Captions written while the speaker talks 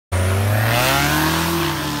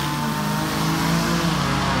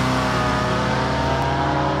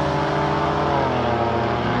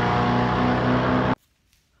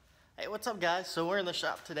guys, so we're in the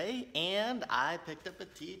shop today and I picked up a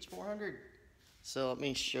TH400. So let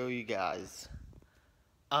me show you guys.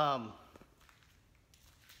 I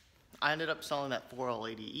ended up selling that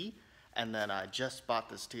 4L80E and then I just bought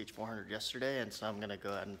this TH400 yesterday, and so I'm gonna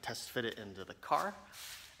go ahead and test fit it into the car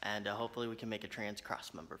and hopefully we can make a trans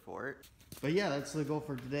cross member for it. But yeah, that's the goal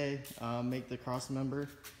for today, make the cross member,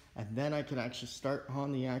 and then I can actually start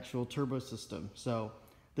on the actual turbo system. So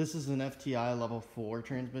this is an FTI level 4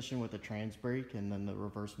 transmission with a trans brake and then the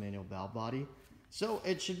reverse manual valve body. So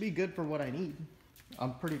it should be good for what I need.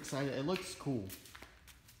 I'm pretty excited. It looks cool.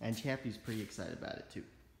 And Chappie's pretty excited about it too.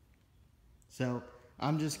 So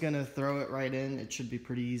I'm just gonna throw it right in. It should be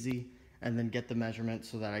pretty easy, and then get the measurements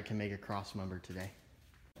so that I can make a cross member today.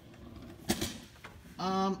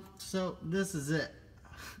 So this is it.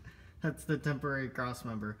 That's the temporary cross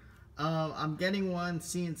member. I'm getting one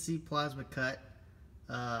CNC plasma cut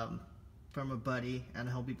from a buddy, and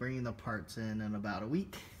he'll be bringing the parts in about a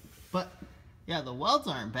week. But yeah, the welds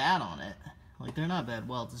aren't bad on it. Like, they're not bad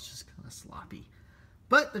welds, it's just kind of sloppy.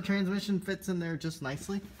 But the transmission fits in there just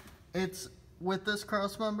nicely. It's, with this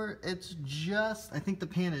cross member, it's just, I think the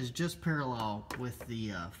pan is just parallel with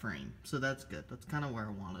the frame. So that's good. That's kind of where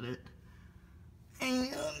I wanted it.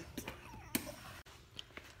 And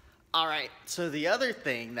alright, so the other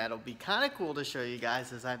thing that'll be kind of cool to show you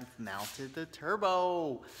guys is I've mounted the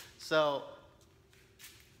turbo. So,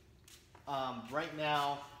 right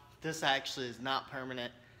now, this actually is not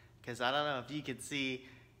permanent, because I don't know if you can see,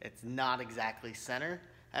 it's not exactly center.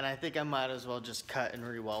 And I think I might as well just cut and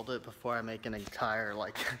re-weld it before I make an entire,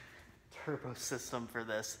 like, turbo system for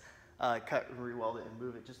this. Cut and re-weld it and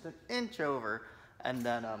move it just an inch over, and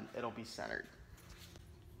then it'll be centered.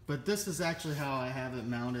 But this is actually how I have it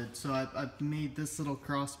mounted. So I've made this little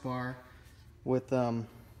crossbar with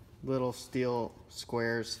little steel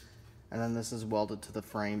squares, and then this is welded to the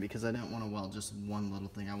frame because I didn't want to weld just one little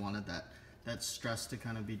thing. I wanted that stress to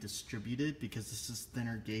kind of be distributed because this is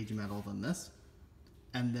thinner gauge metal than this.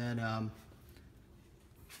 And then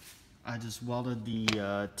I just welded the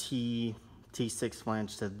T6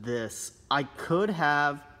 flange to this. I could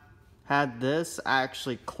have had this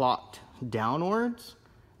actually clocked downwards,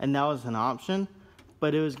 and that was an option,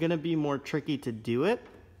 but it was gonna be more tricky to do it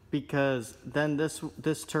because then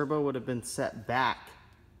this turbo would have been set back,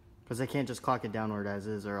 because I can't just clock it downward as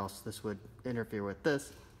is, or else this would interfere with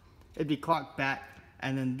this. It'd be clocked back,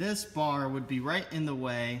 and then this bar would be right in the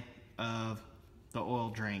way of the oil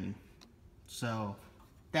drain. So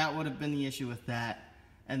that would have been the issue with that.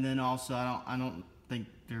 And then also I don't think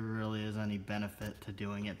there really is any benefit to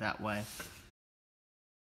doing it that way.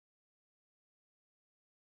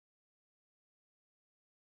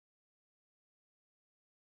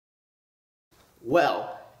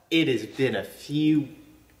 Well, it has been a few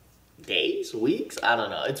days, weeks, I don't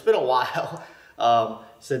know. It's been a while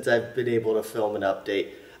since I've been able to film an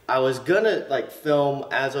update. I was gonna like film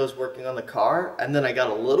as I was working on the car, and then I got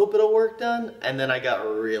a little bit of work done, and then I got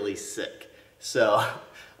really sick. So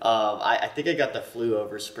I think I got the flu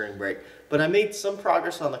over spring break, but I made some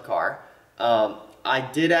progress on the car. I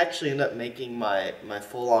did actually end up making my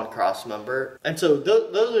full-on cross member, and so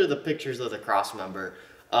those are the pictures of the cross member.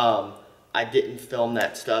 I didn't film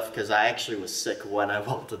that stuff because I actually was sick when I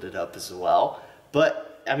welded it up as well.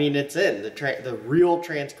 But I mean, it's in. The real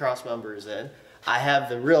trans cross member is in. I have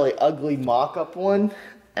the really ugly mock-up one,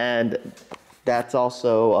 and that's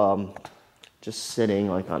also just sitting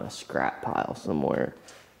like on a scrap pile somewhere.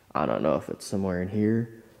 I don't know if it's somewhere in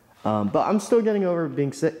here, but I'm still getting over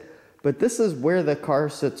being sick. But this is where the car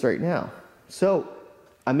sits right now. So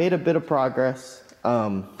I made a bit of progress.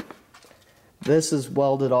 This is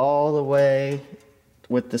welded all the way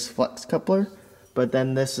with this flex coupler, but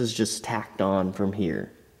then this is just tacked on from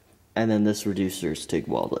here, and then this reducer is TIG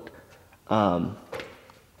welded.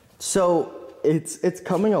 So it's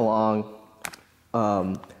coming along.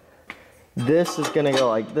 This is gonna go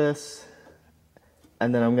like this,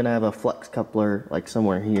 and then I'm gonna have a flex coupler like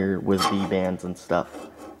somewhere here with V-bands and stuff,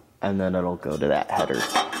 and then it'll go to that header.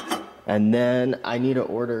 And then I need to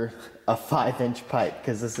order a 5-inch pipe,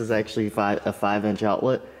 because this is actually a 5-inch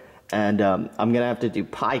outlet, and I'm gonna have to do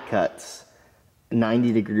pie cuts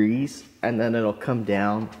 90 degrees, and then it'll come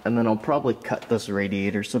down, and then I'll probably cut this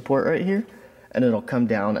radiator support right here, and it'll come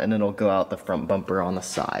down and it'll go out the front bumper on the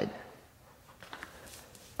side.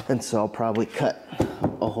 And so I'll probably cut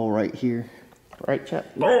a hole right here. Right, Chap?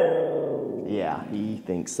 Yeah, he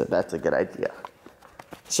thinks that that's a good idea.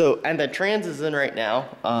 So, and the trans is in right now.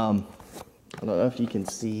 I don't know if you can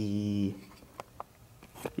see.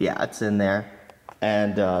 Yeah, it's in there.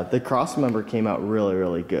 And the cross member came out really,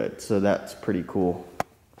 really good. So that's pretty cool.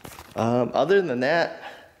 Other than that,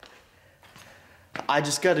 I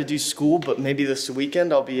just got to do school, but maybe this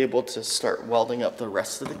weekend I'll be able to start welding up the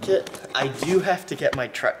rest of the kit. I do have to get my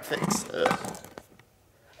truck fixed.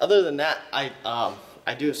 Other than that, I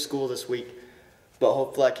do have school this week, but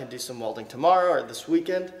hopefully I can do some welding tomorrow or this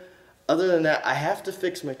weekend. Other than that, I have to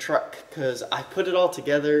fix my truck because I put it all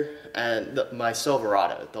together and my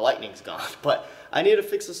Silverado, the lightning's gone. But I need to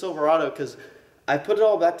fix the Silverado because I put it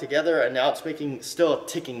all back together and now it's making still a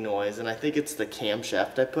ticking noise, and I think it's the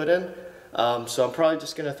camshaft I put in. So I'm probably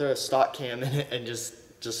just gonna throw a stock cam in it and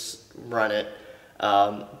just run it.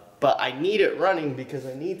 But I need it running because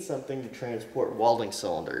I need something to transport welding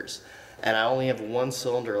cylinders. And I only have one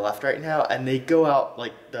cylinder left right now, and they go out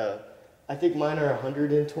like I think mine are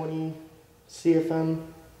 120 CFM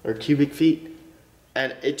or cubic feet,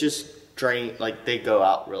 and it just like they go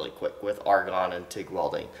out really quick with argon and TIG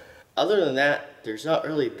welding. Other than that, there's not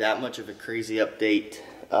really that much of a crazy update.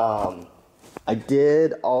 I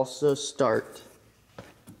did also start,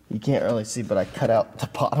 you can't really see, but I cut out the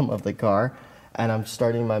bottom of the car, and I'm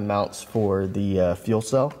starting my mounts for the fuel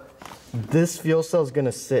cell. This fuel cell is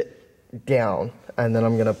gonna sit down, and then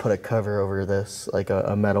I'm gonna put a cover over this, like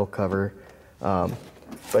a metal cover.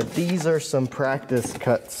 But these are some practice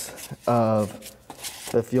cuts of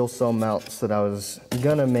the fuel cell mounts that I was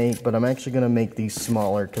gonna make, but I'm actually gonna make these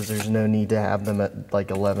smaller because there's no need to have them at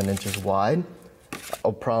like 11 inches wide.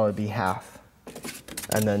 I'll probably be half,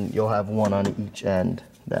 and then you'll have one on each end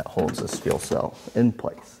that holds this fuel cell in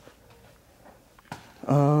place.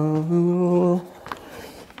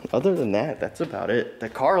 Other than that, that's about it. The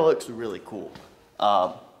car looks really cool.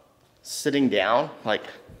 Sitting down, like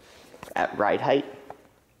at ride height,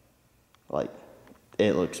 like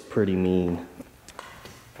it looks pretty mean.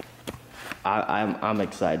 I'm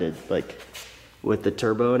excited, like with the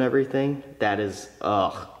turbo and everything. That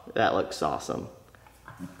looks awesome.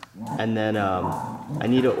 And then I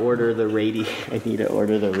need to order the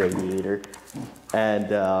radiator.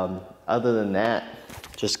 And other than that,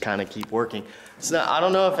 just kind of keep working. So now, I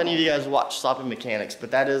don't know if any of you guys watch Sloppy Mechanics, but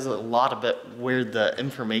that is a lot of it where the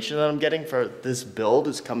information that I'm getting for this build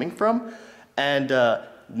is coming from. And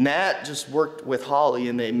Nat just worked with Holly,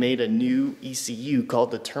 and they made a new ECU called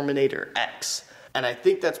the Terminator X. And I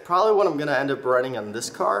think that's probably what I'm gonna end up running on this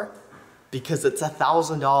car, because it's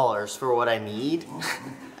 $1,000 for what I need.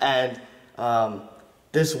 And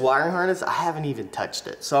this wiring harness, I haven't even touched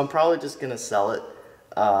it. So I'm probably just gonna sell it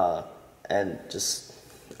and just,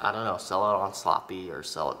 I don't know, sell it on Sloppy or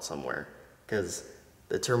sell it somewhere, because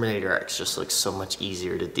the Terminator X just looks so much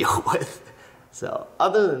easier to deal with. So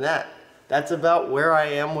other than that, that's about where I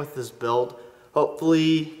am with this build.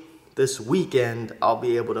 Hopefully this weekend I'll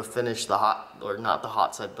be able to finish the not the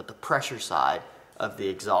hot side, but the pressure side of the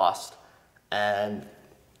exhaust and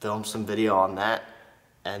film some video on that,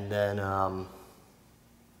 and then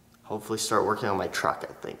hopefully start working on my truck,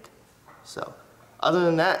 I think. So other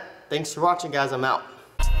than that, thanks for watching, guys. I'm out.